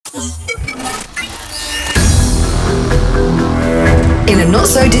In a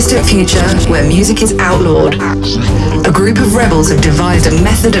not-so-distant future where music is outlawed, a group of rebels have devised a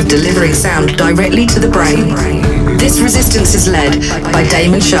method of delivering sound directly to the brain. This resistance is led by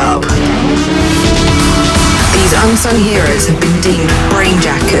Damon Sharp. These unsung heroes have been deemed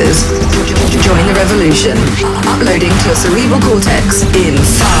brainjackers. Join the revolution, uploading to your cerebral cortex in 5,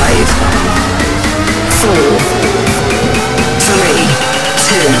 4, 3,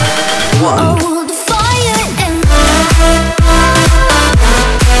 2, 1.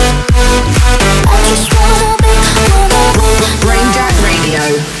 Brainjack Radio.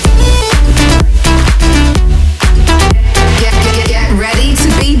 Get ready to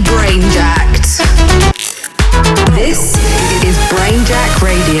be brainjacked. This is Brainjack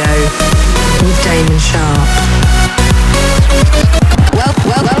Radio with Damon Sharp.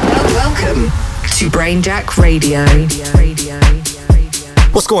 Welcome to Brainjack Radio.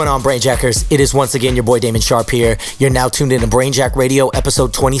 What's going on, Brainjackers? It is once again your boy Damon Sharp here. You're now tuned in to Brainjack Radio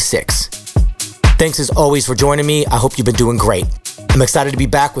episode 26. Thanks as always for joining me. I hope you've been doing great. I'm excited to be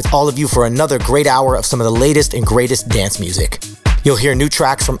back with all of you for another great hour of some of the latest and greatest dance music. You'll hear new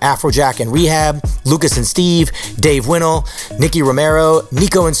tracks from Afrojack and Rehab, Lucas and Steve, Dave Winnel, Nicky Romero,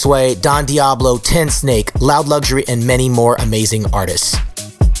 Nico and Sway, Don Diablo, Ten Snake, Loud Luxury, and many more amazing artists.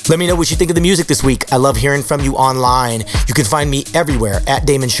 Let me know what you think of the music this week. I love hearing from you online. You can find me everywhere at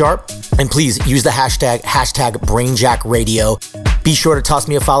Damon Sharp. And please use the hashtag BrainjackRadio. Be sure to toss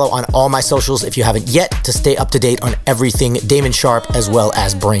me a follow on all my socials if you haven't yet to stay up to date on everything Damon Sharp as well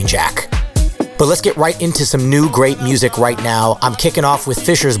as Brainjack. But let's get right into some new great music right now. I'm kicking off with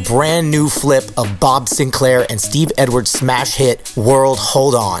Fisher's brand new flip of Bob Sinclair and Steve Edwards' smash hit, World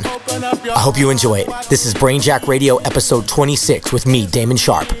Hold On. I hope you enjoy it. This is Brainjack Radio episode 26 with me, Damon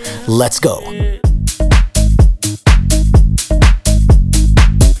Sharp. Let's go.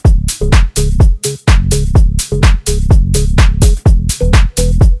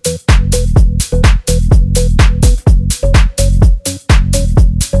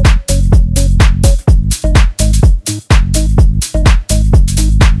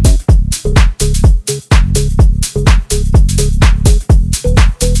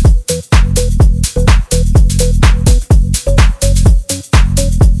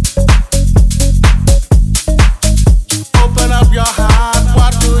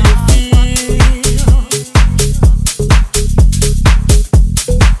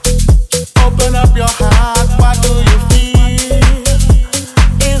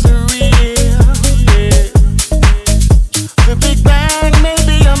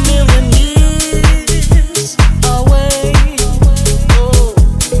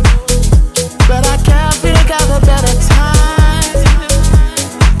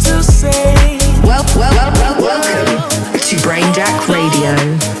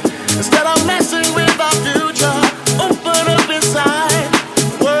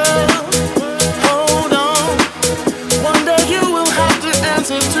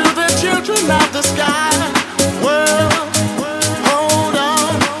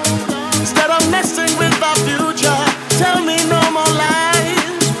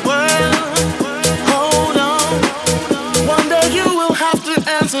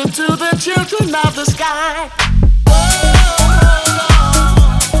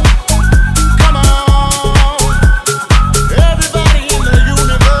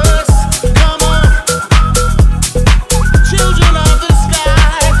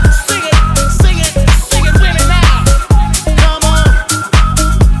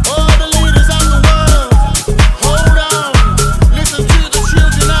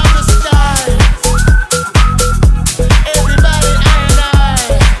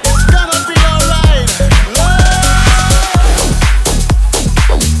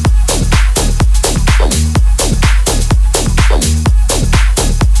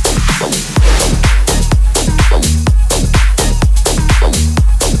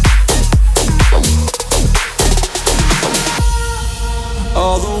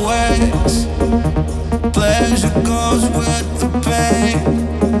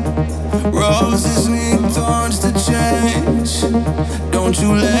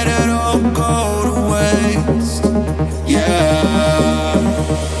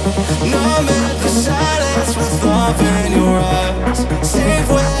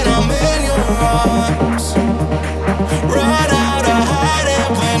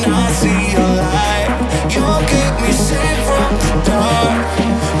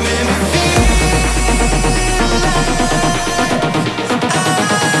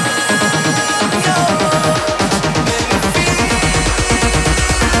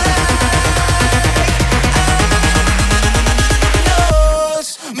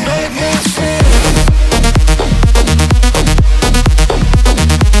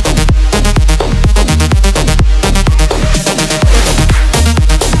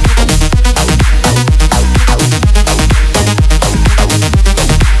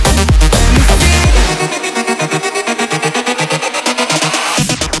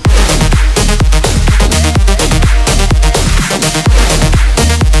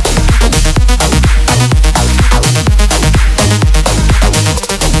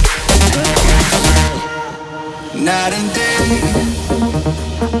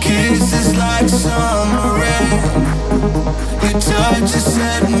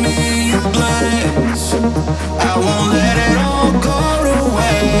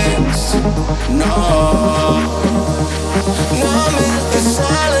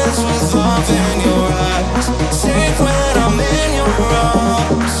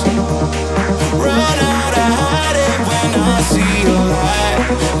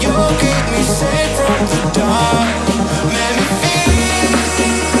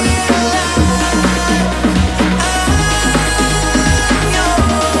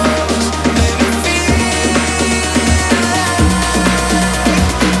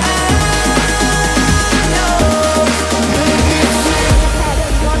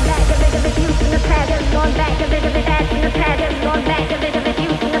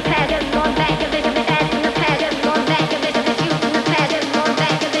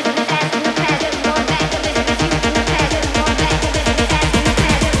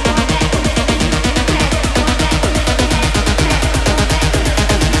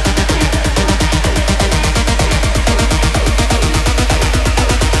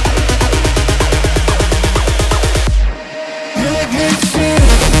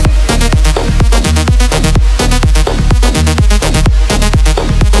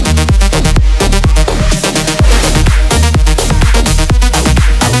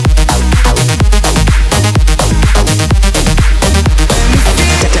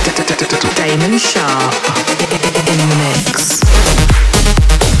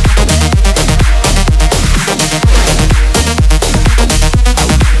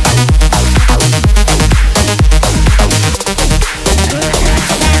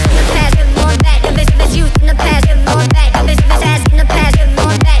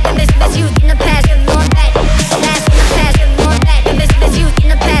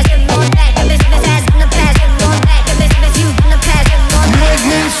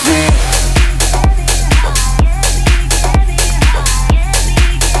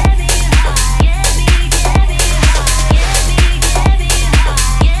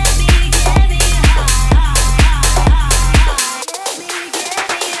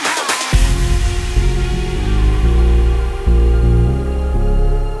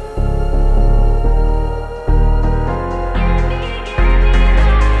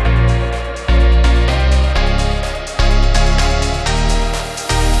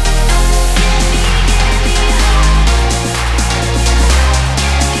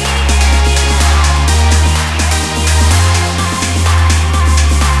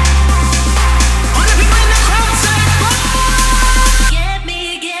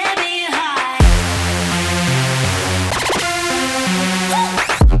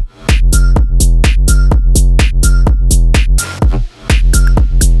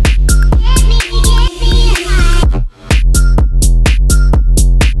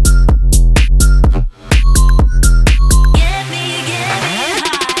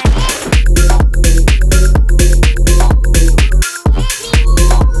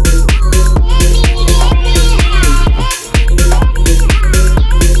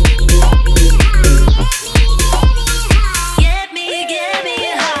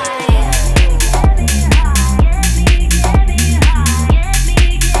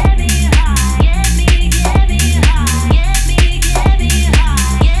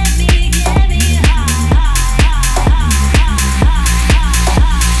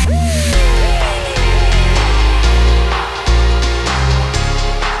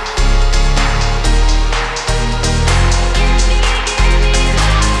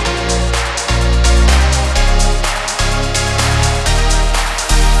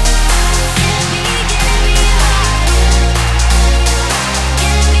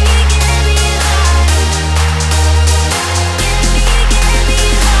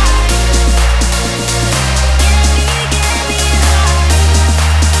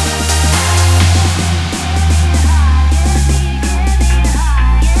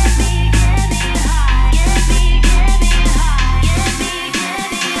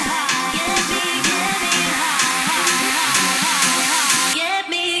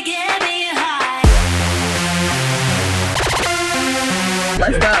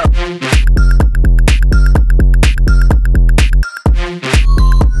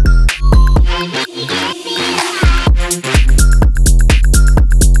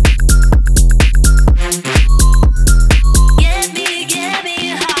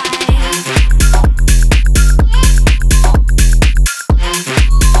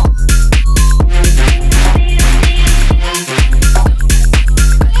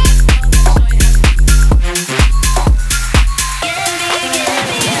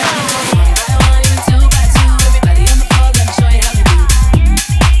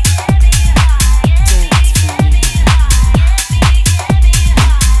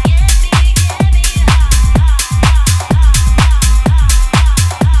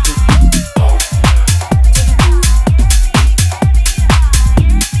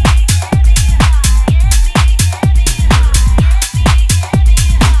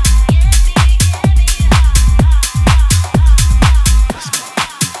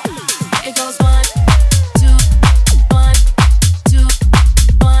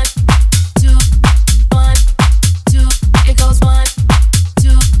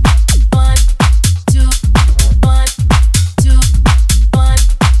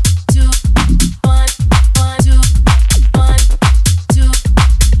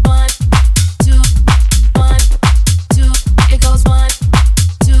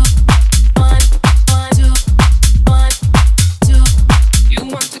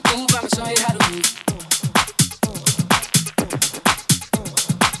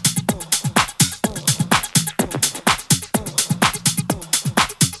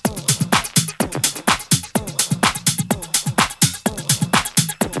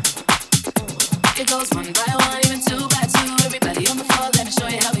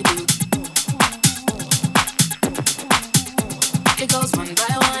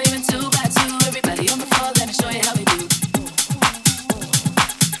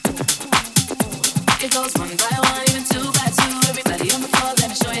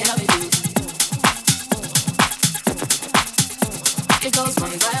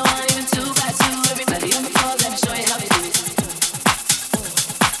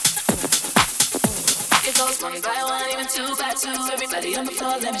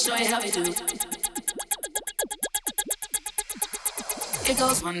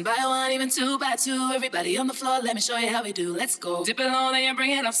 One by one, even two by two. Everybody on the floor, let me show you how we do. Let's go. Dip it low, then you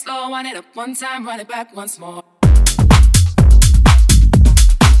bring it up slow. Wind it up one time, run it back once more.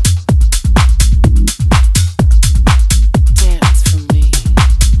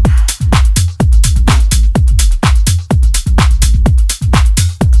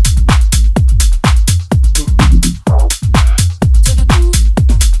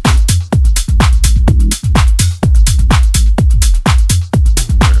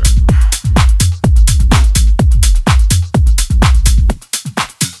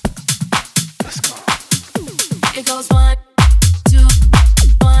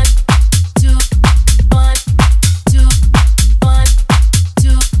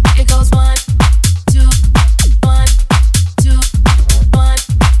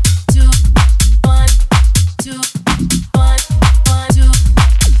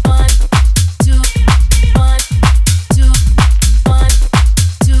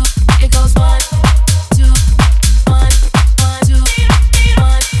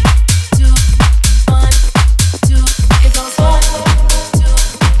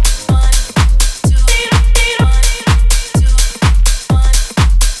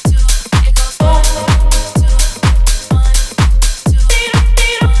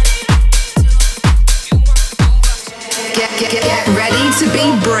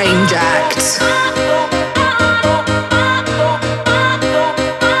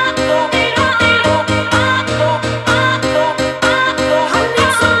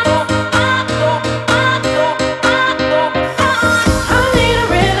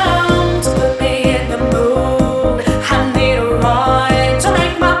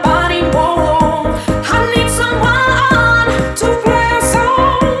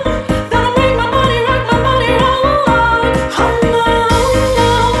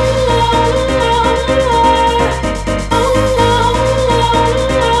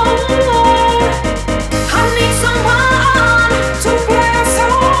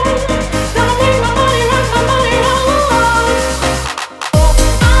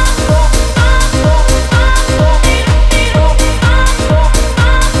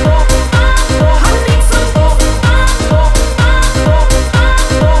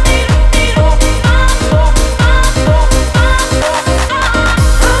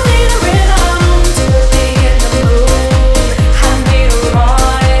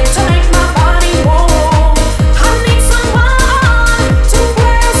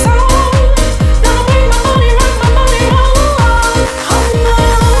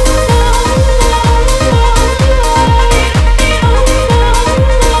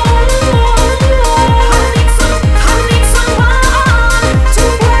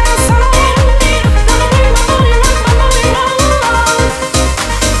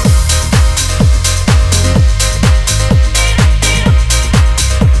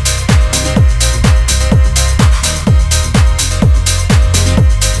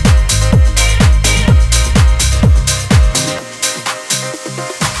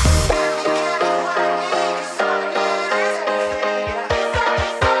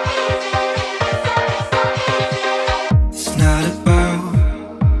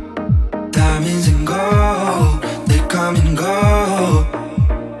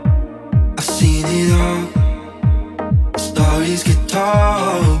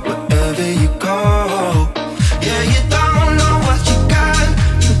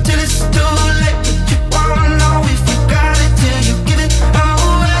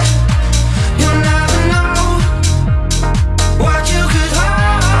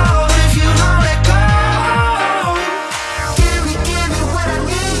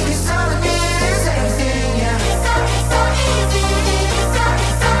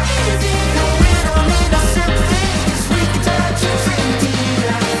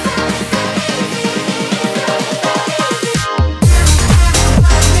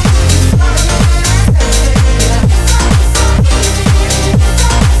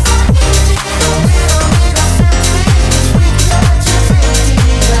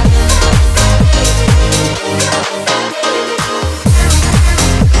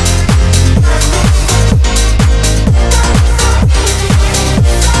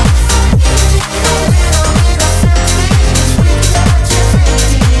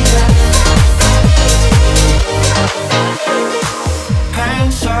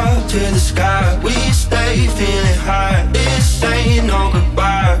 up to the sky. We stay feeling high. This ain't no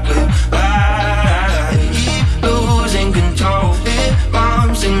goodbye, goodbye. Keep losing control. It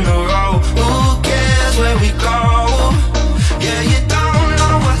bombs in the road. Who cares where we go? Yeah, you don't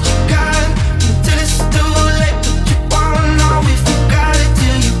know what you got until it's too late. But you won't know if you got it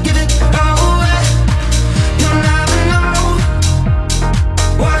till you give it away. You'll never know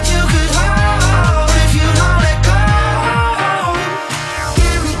what you could hold if you don't let go.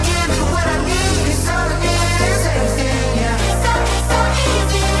 Give me what I need, 'cause all I need is everything, yeah. So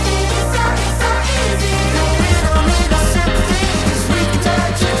easy, so easy. We don't need no sympathy, 'cause we can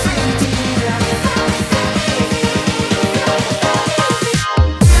touch infinity, yeah.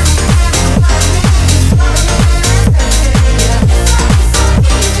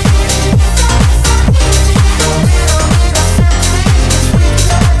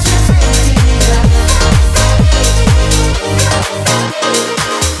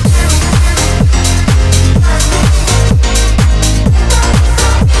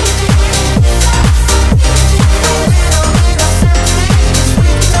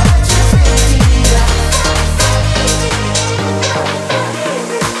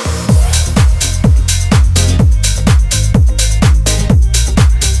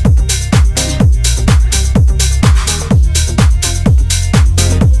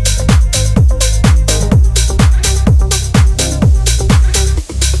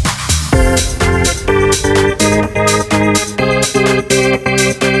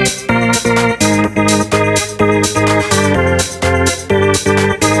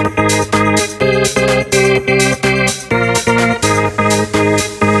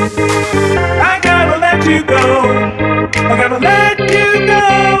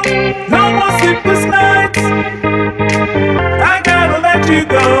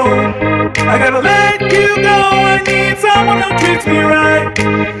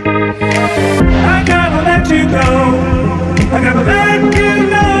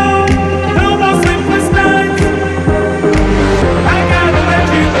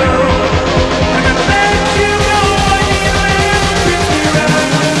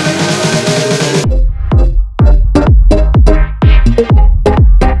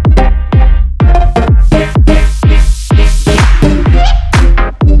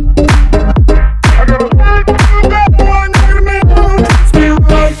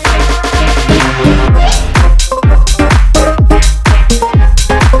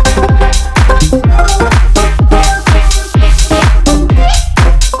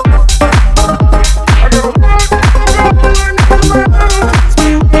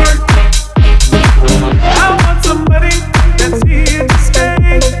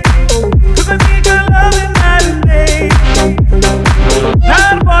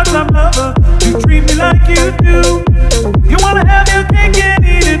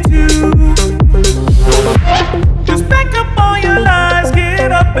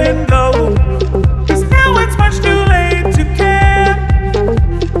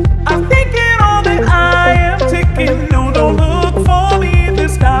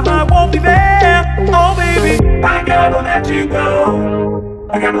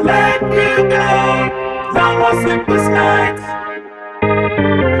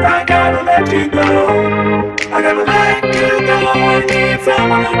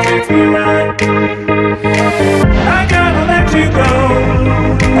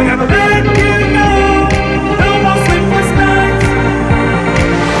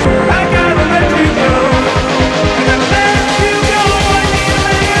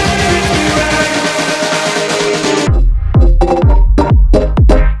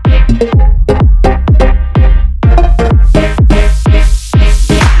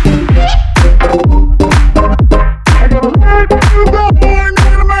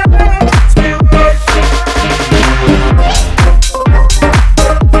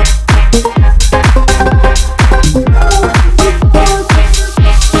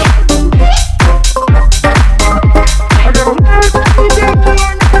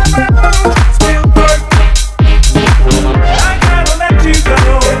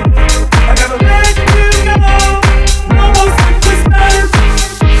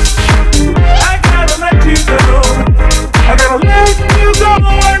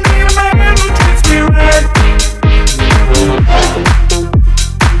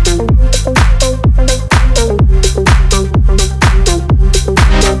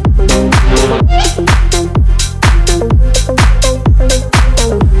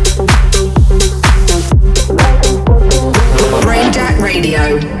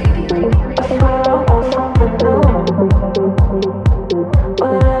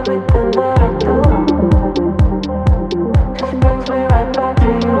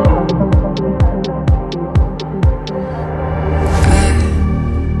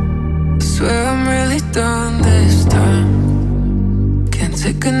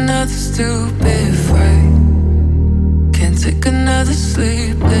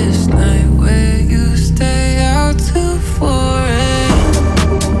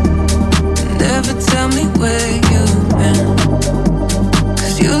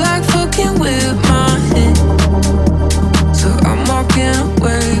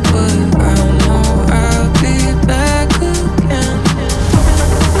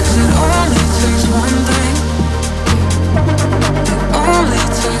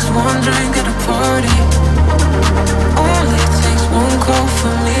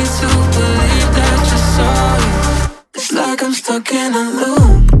 stuck in a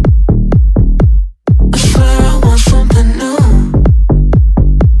loop. I swear I want something new,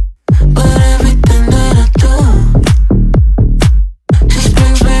 but everything that I do just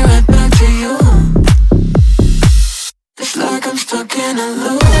brings me right back to you. It's like I'm stuck in a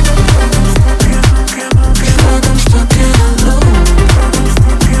loop. It's like I'm stuck in a loop.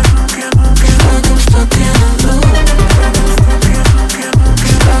 It's like I'm stuck in a loop.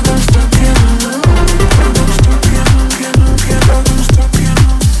 It's like I'm stuck in a loop.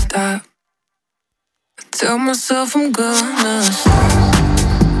 Stop. I tell myself I'm gonna stop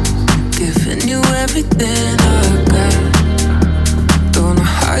giving you everything I got. Don't know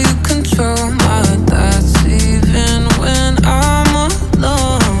how you control my thoughts even when I'm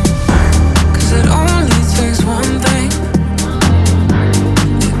alone. Cause it only takes one thing.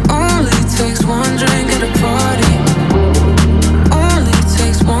 It only takes one drink at a party. Only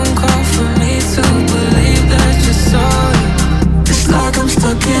takes one call for me to believe that you're sorry. It's like I'm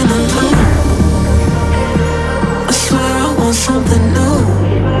stuck in a loop. I swear I want something new,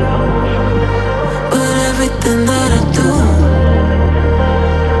 but everything that I do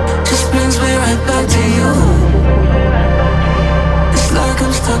just brings me right back to you. It's like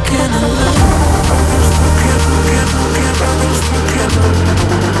I'm stuck in a loop.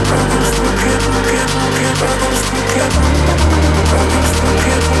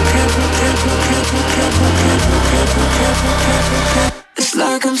 It's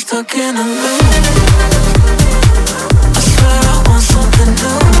like I'm stuck in a loop. I swear I want something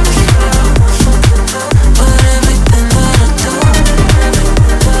new, but everything that I do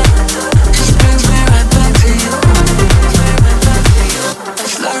just brings me right back to you.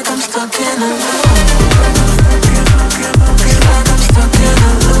 It's like I'm stuck in a loop. It's like I'm stuck in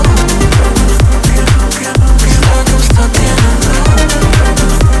a loop. It's like I'm stuck in a loop. It's like I'm stuck in a loop.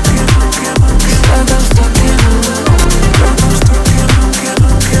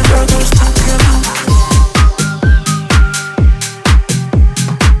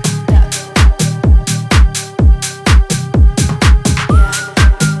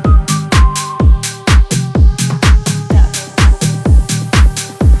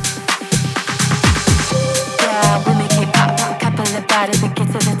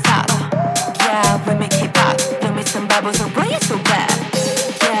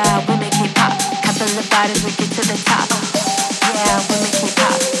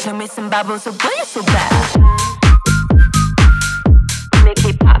 Bubbles, so boy, you're so bad. Make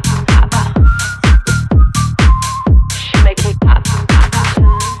it pop, pop. Make it pop, pop.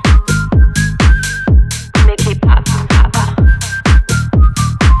 Make it pop, pop.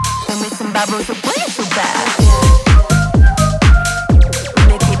 Show me some bubbles, so boy, you're so bad.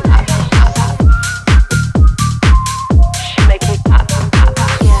 Make it pop, pop. Make it pop, pop.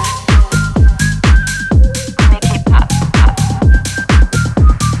 Yeah. Make it pop, pop.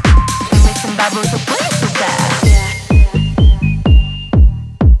 Bubbles, so boy, so bad.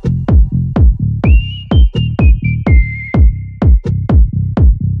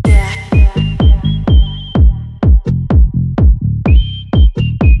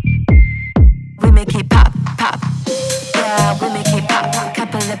 We make it pop, pop. Yeah, we make it pop.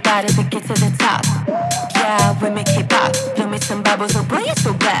 Couple of bodies, we get to the top. Yeah, we make it pop. Blow me some bubbles, so boy, you're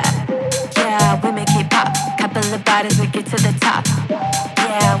so bad. Yeah, we make it pop. Couple of bodies, we get to the top.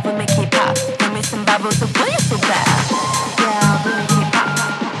 Yeah, we make it pop. Give me some bubbles, so boy, you're so bad. Yeah, we make it pop.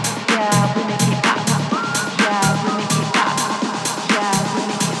 Yeah, we make it pop. Yeah, we make it pop. Yeah, we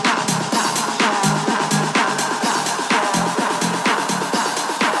make it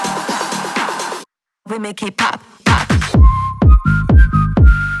pop. We make it pop, pop.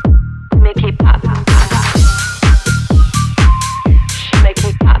 Make it pop, pop. Make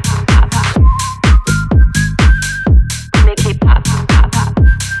it pop, pop. Make it pop, pop.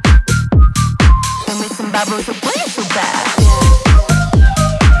 Show me some bubbles, so boy, you're so bad.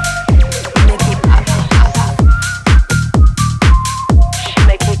 Make it pop, pop.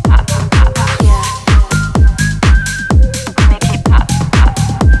 Make it pop, pop. Yeah. Make it pop, pop.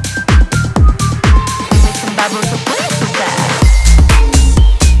 Show me some bubbles, so boy, you're so bad.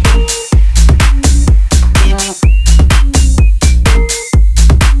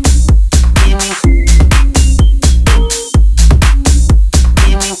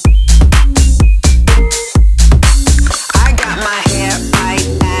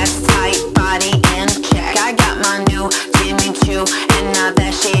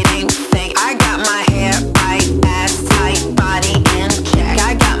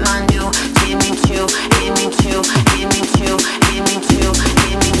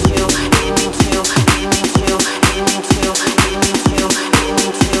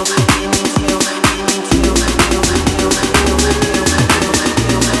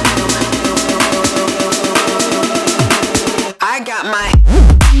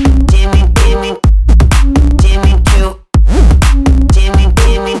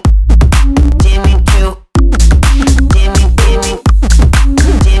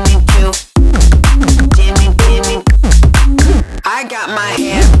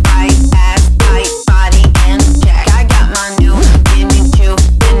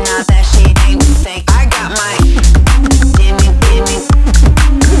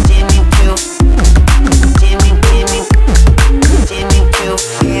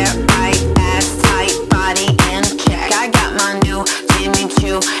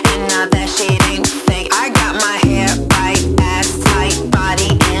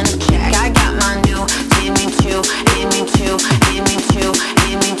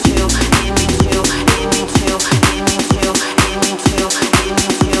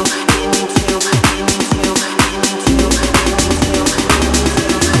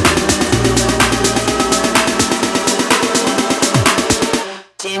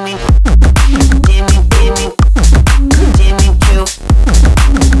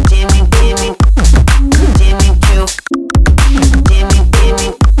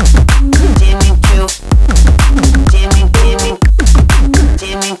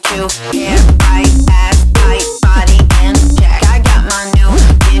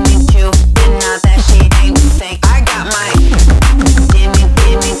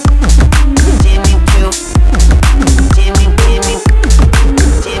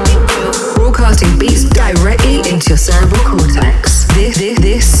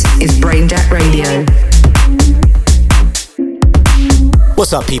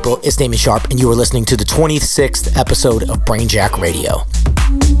 What's up, people? It's Damon Sharp, and you are listening to the 26th episode of Brainjack Radio.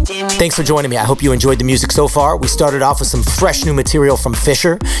 Thanks for joining me. I hope you enjoyed the music so far. We started off with some fresh new material from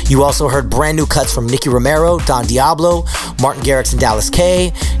Fisher. You also heard brand new cuts from Nicky Romero, Don Diablo, Martin Garrix and Dallas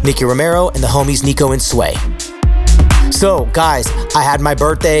K, Nicky Romero, and the homies Nico and Sway. So, guys, I had my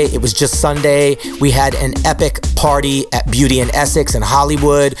birthday. It was just Sunday. We had an epic party at Beauty in Essex in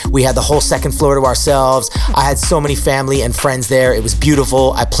Hollywood. We had the whole second floor to ourselves. I had so many family and friends there. It was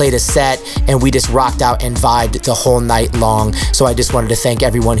beautiful. I played a set, and we just rocked out and vibed the whole night long. So I just wanted to thank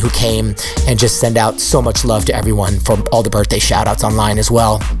everyone who came and just send out so much love to everyone for all the birthday shout-outs online as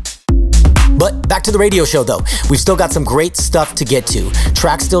well. But back to the radio show, though. We've still got some great stuff to get to.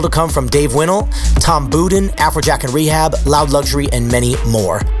 Tracks still to come from Dave Winnel, Tom Budin, Afrojack and Rehab, Loud Luxury, and many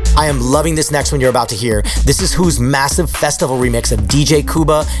more. I am loving this next one you're about to hear. This is Who's massive festival remix of DJ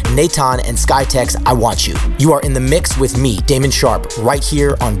Kuba, Natan, and Skytex, I Want You. You are in the mix with me, Damon Sharp, right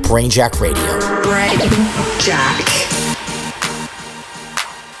here on Brainjack Radio. Brainjack.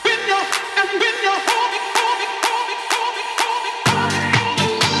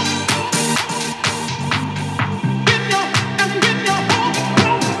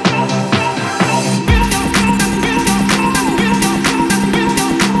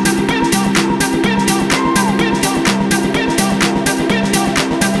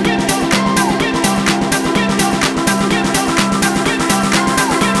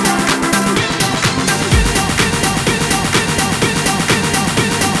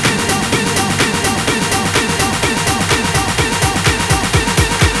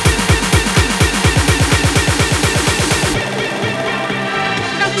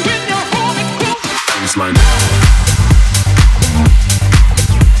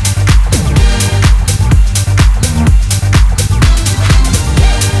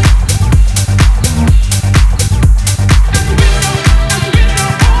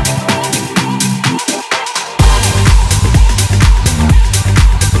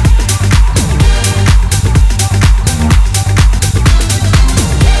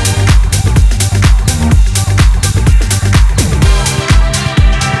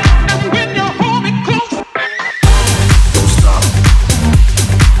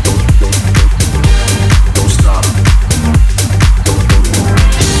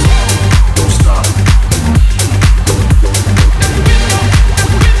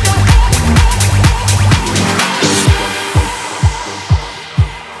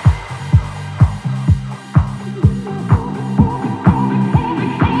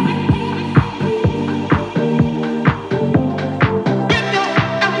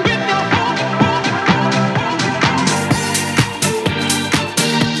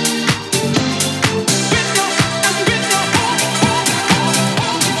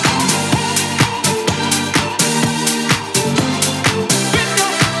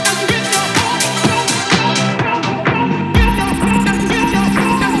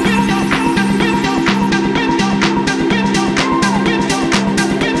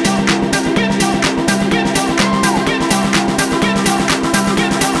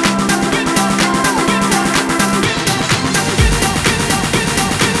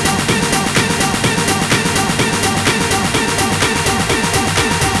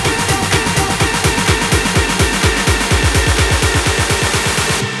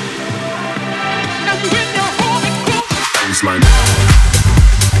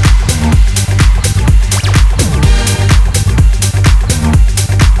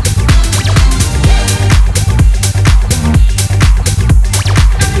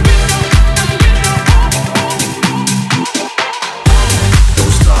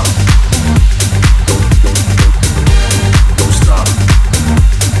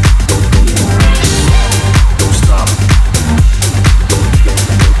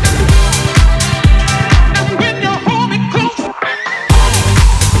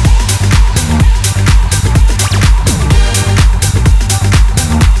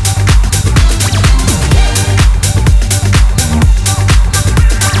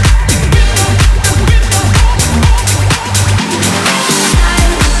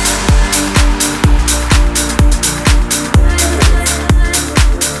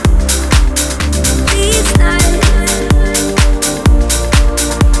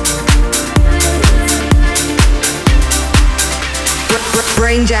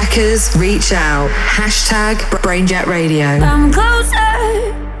 Brainjackers, reach out. Hashtag Brainjack Radio. Come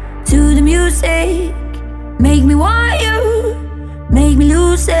closer to the music. Make me want you. Make me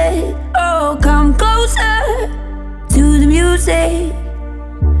lose it. Oh, come closer to the music.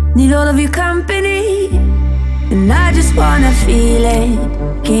 Need all of your company. And I just wanna feel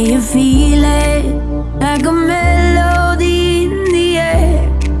it. Can you feel it? Like a melody in the air.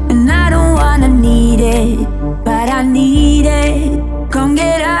 And I don't wanna need it, but I need it. Come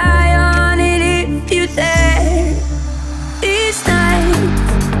get high on it if you dare. These nights,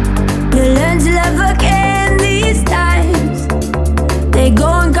 you learn to love again. These times, they go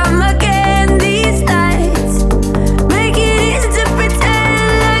and come again. These nights, make it easy to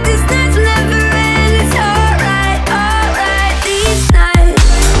pretend like this night's never end. It's alright, alright. These nights,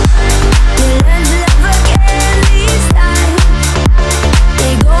 you learn to love again. These times,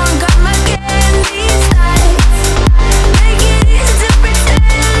 they go and come again. These nights, make it easy to pretend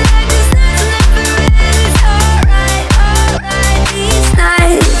like this night's never end. It's alright, alright. These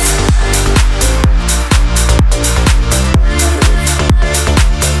nights.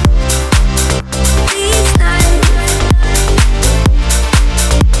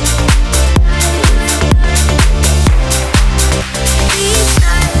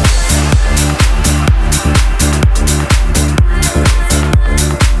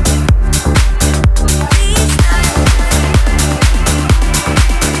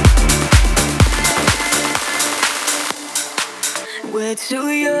 We're too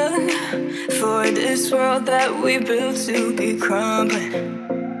young for this world that we built to be crumbling.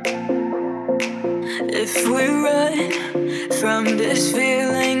 If we run from this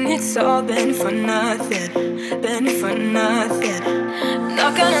feeling, it's all been for nothing, been for nothing.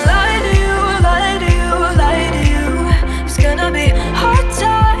 Not gonna lie to you, lie to you, lie to you. It's gonna be hard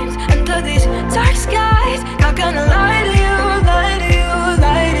times under these dark skies. Not gonna lie to you, lie to you,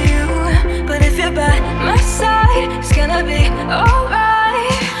 lie to you. But if you're by my side, it's gonna be alright.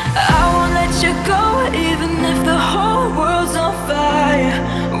 I won't let you go, even if the whole world's on fire,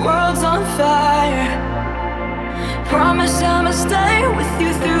 world's on fire. Promise I'ma stay with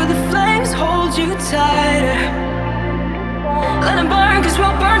you through the flames, hold you tighter. Let them burn, cause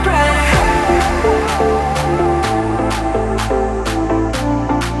we'll burn brighter.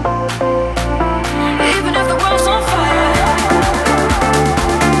 Even if the world's on fire.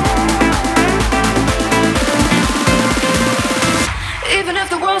 Even if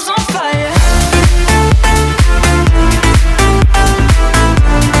the world's on fire.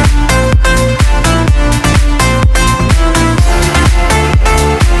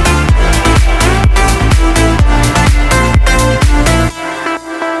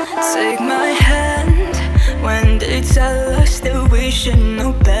 Take my hand when they tell us that we should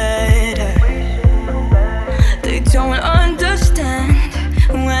know better. They don't understand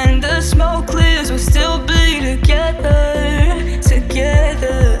when the smoke clears, we'll still be together,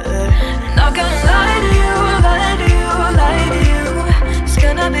 together. Not gonna lie to you, lie to you, lie to you. It's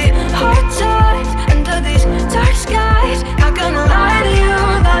gonna be hard times under these dark skies. Not gonna lie to you,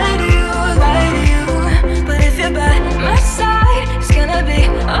 lie to you, lie to you. But if you're by my side, it's gonna be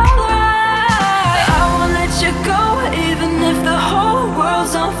alright. I won't let you go, even if the whole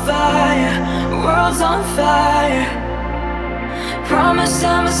world's on fire, world's on fire. Promise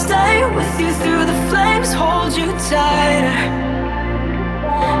I'ma stay with you through the flames, hold you tighter.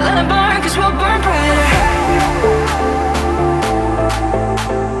 Let it burn, cause we'll burn brighter.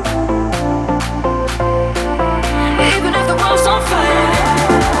 Even if the world's on fire.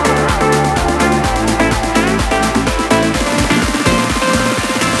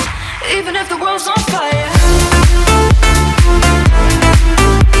 Even if the world's on fire.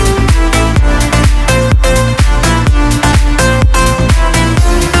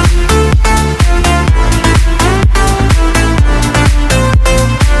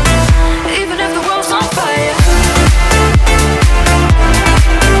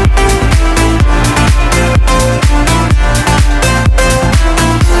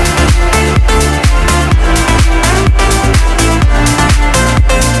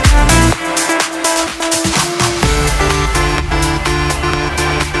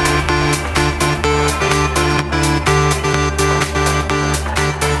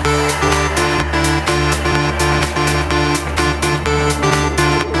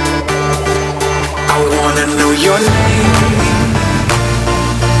 Your name,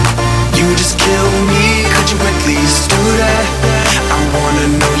 you just kill me. Could you at least do that? I wanna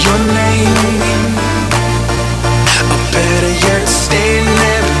know your name. Or better yet, stay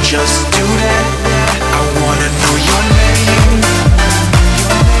there and just do that. I wanna know your name.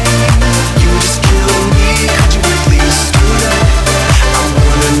 You just kill me. Could you at least do that? I wanna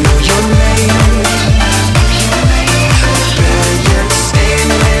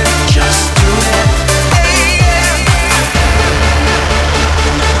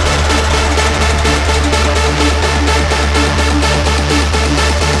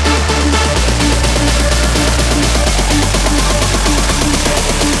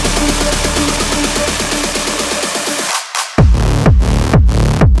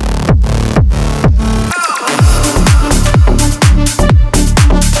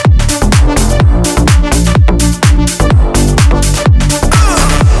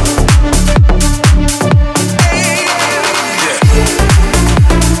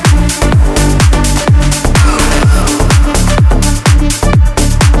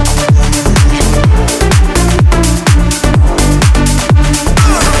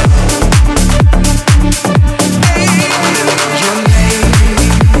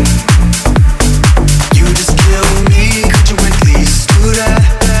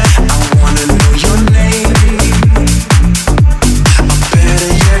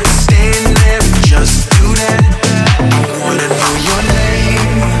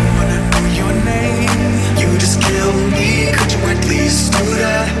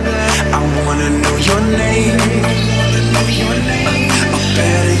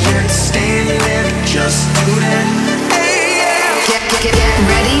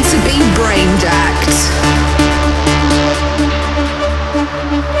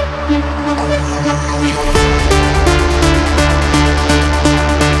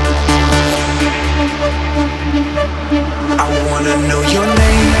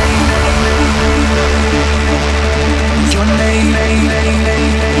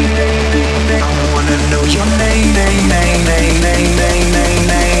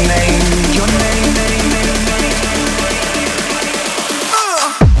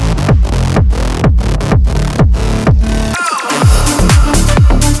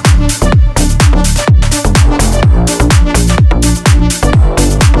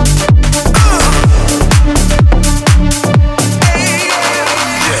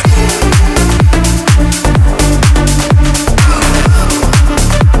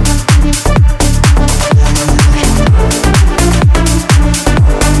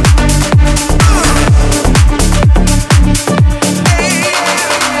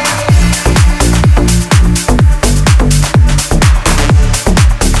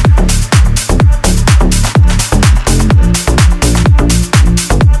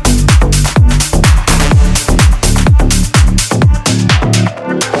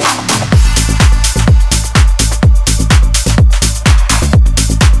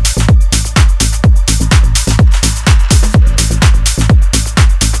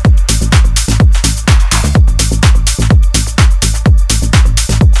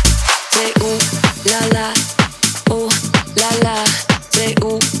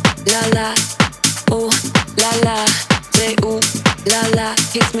la la,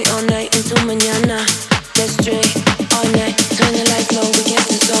 hits me all night into mañana. Let's drink all night, turn the lights low, we get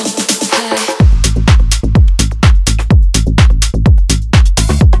this so high.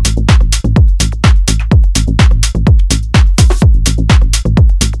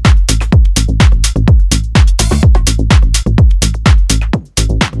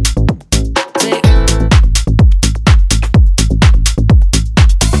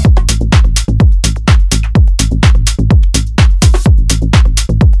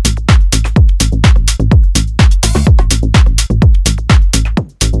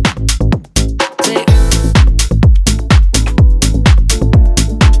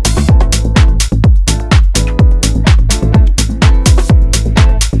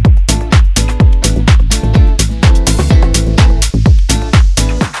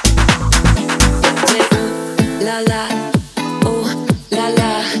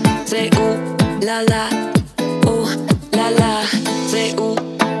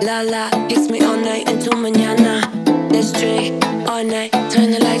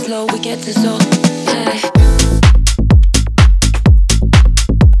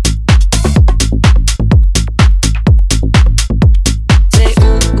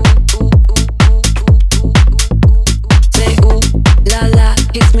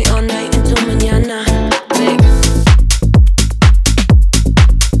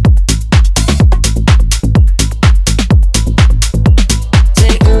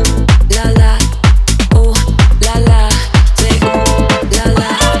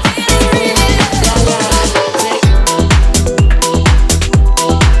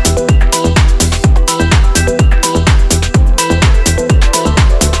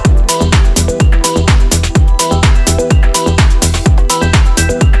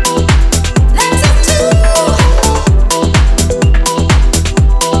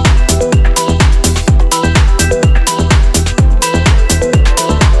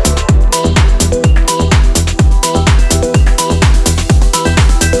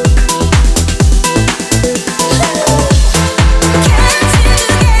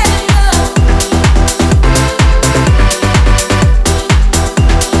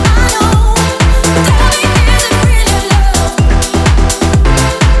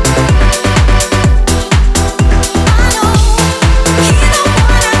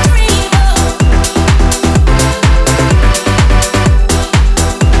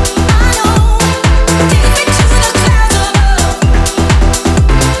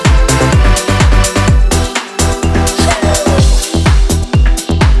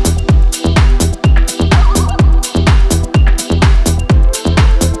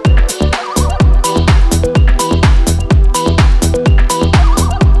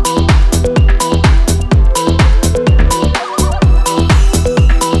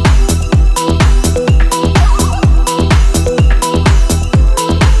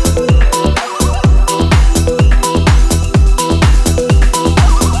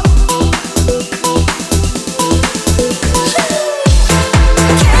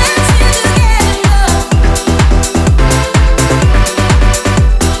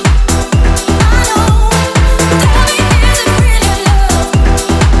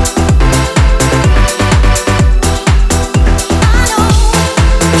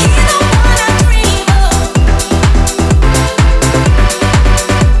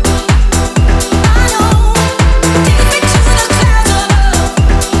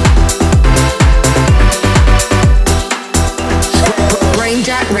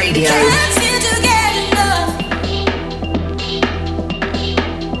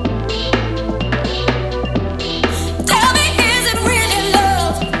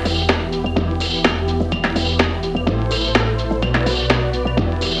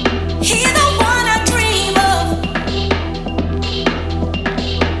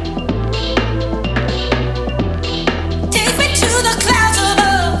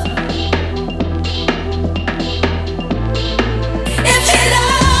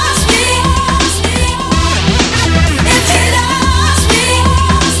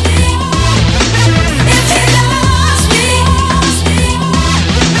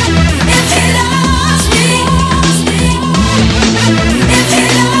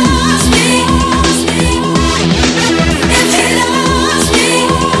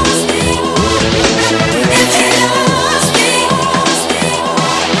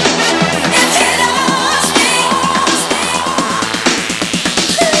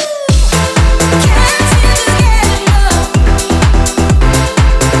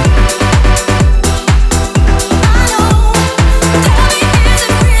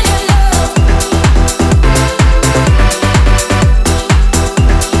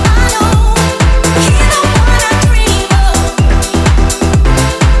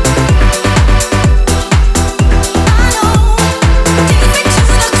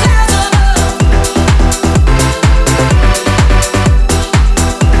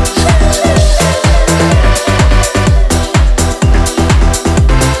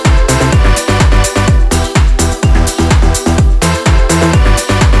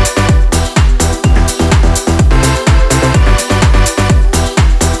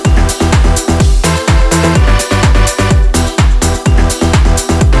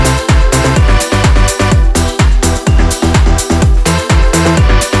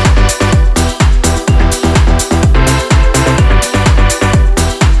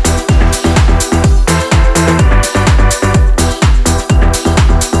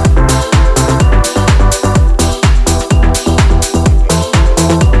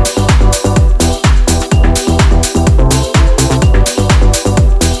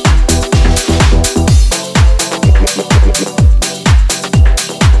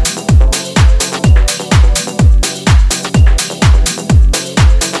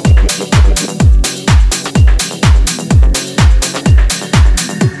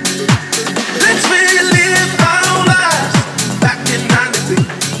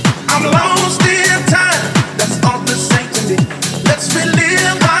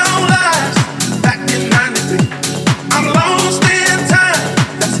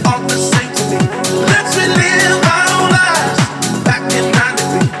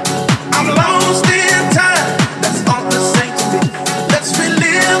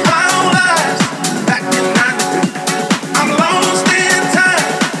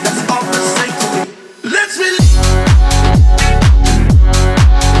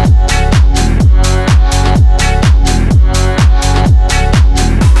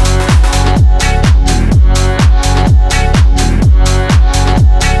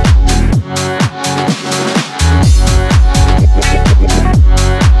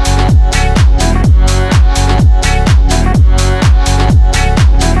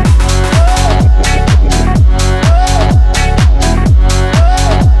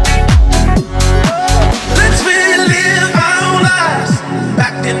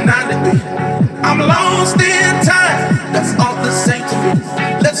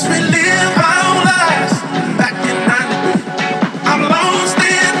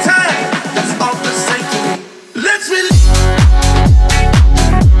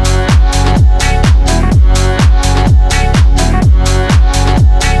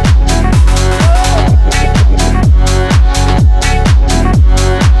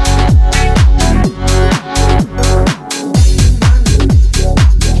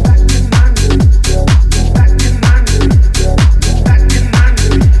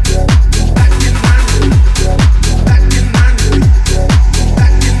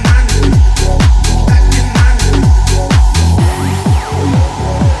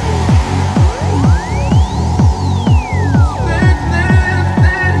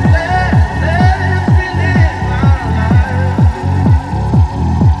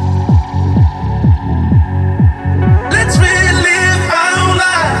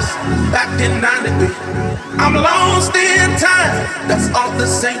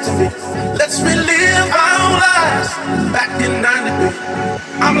 Let's relive our lives back in 93.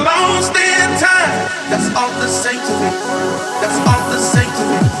 I'm lost in time. That's all the same to me. That's all the same to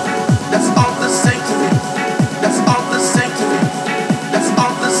me. That's all the same to me. That's all the same to me. That's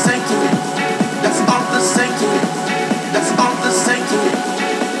all the same to me. That's all the same to me. That's all the same to me.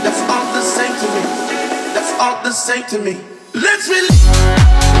 That's all the same to me. That's all the same to me. Let's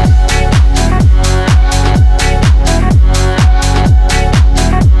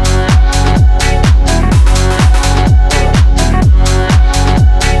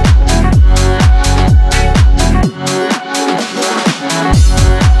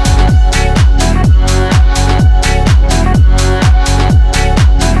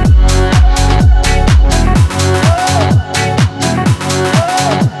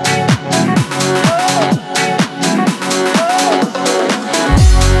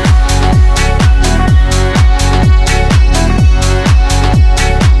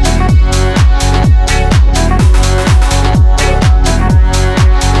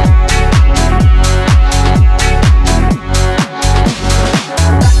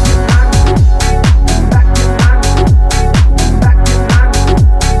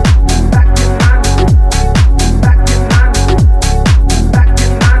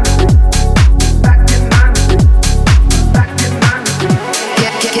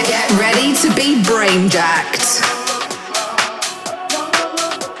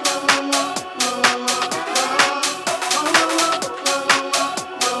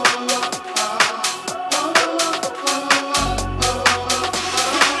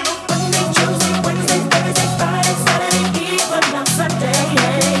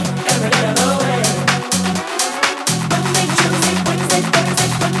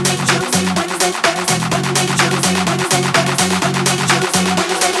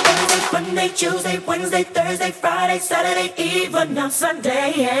Tuesday, Wednesday, Thursday, Friday, Saturday, even on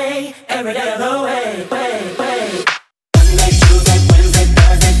Sunday, every day of the way. Monday, Tuesday, Wednesday,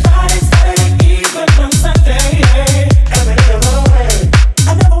 Thursday, Friday, Saturday, even on Sunday, every day of the way.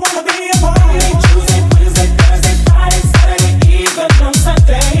 I never wanna be a Monday, Tuesday, Wednesday, Thursday, Friday, Saturday, even on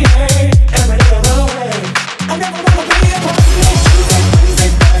Sunday, every day of the way. I never wanna be a Monday, Tuesday, Wednesday,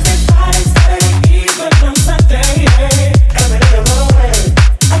 Thursday, Friday, Saturday, even on Sunday, every day of the way.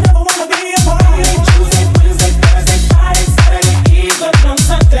 I never wanna be a Monday, Tuesday, Wednesday, Thursday, Friday, Saturday, even on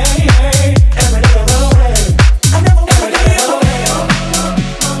Sunday, every day of the way. I never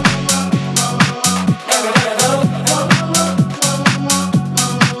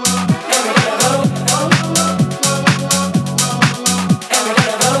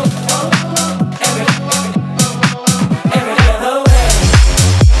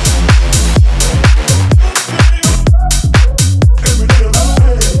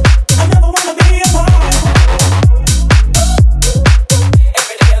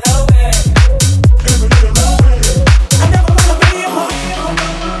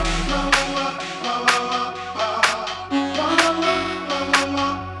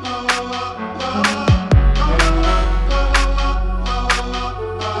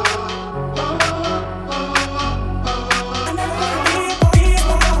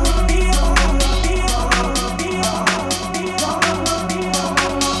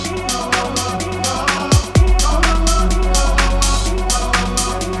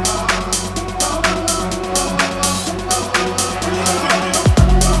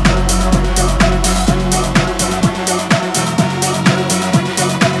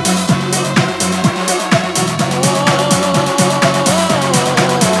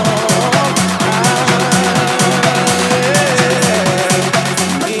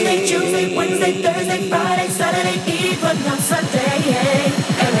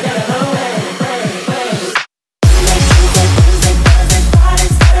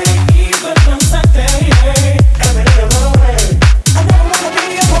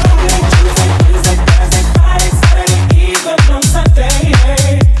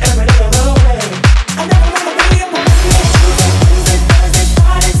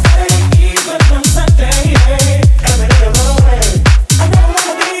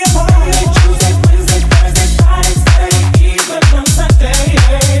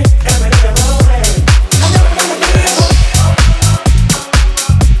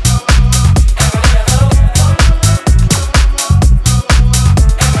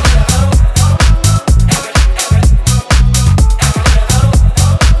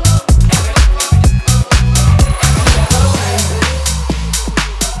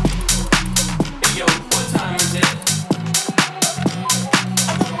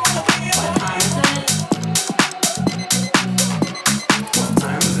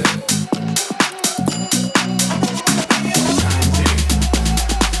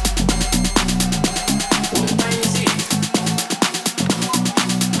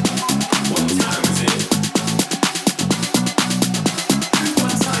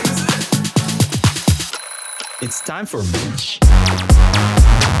It's time for Beach.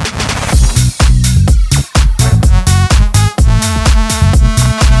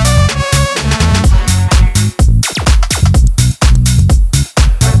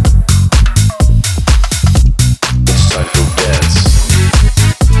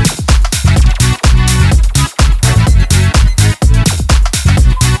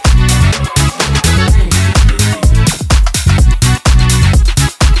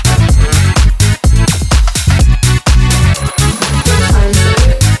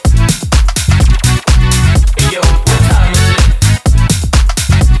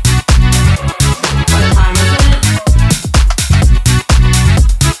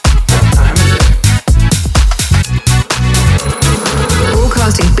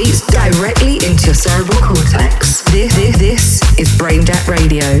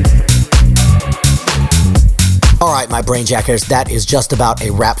 My Brainjackers, that is just about a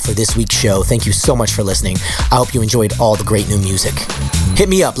wrap for this week's show. Thank you so much for listening. I hope you enjoyed all the great new music. Hit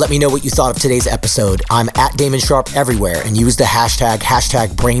me up. Let me know what you thought of today's episode. I'm at Damon Sharp everywhere, and use the hashtag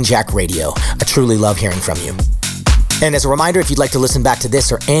BrainjackRadio. I truly love hearing from you. And as a reminder, if you'd like to listen back to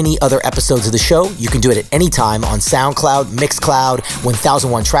this or any other episodes of the show, you can do it at any time on SoundCloud, Mixcloud,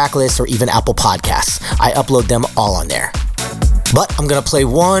 1001 Tracklist, or even Apple Podcasts. I upload them all on there. But I'm going to play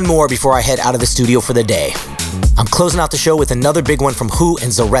one more before I head out of the studio for the day. I'm closing out the show with another big one from Who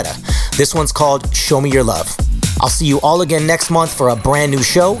and Zaretta. This one's called Show Me Your Love. I'll see you all again next month for a brand new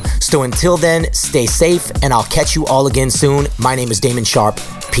show. So until then, stay safe, and I'll catch you all again soon. My name is Damon Sharp.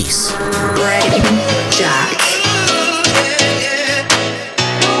 Peace. Brainjack.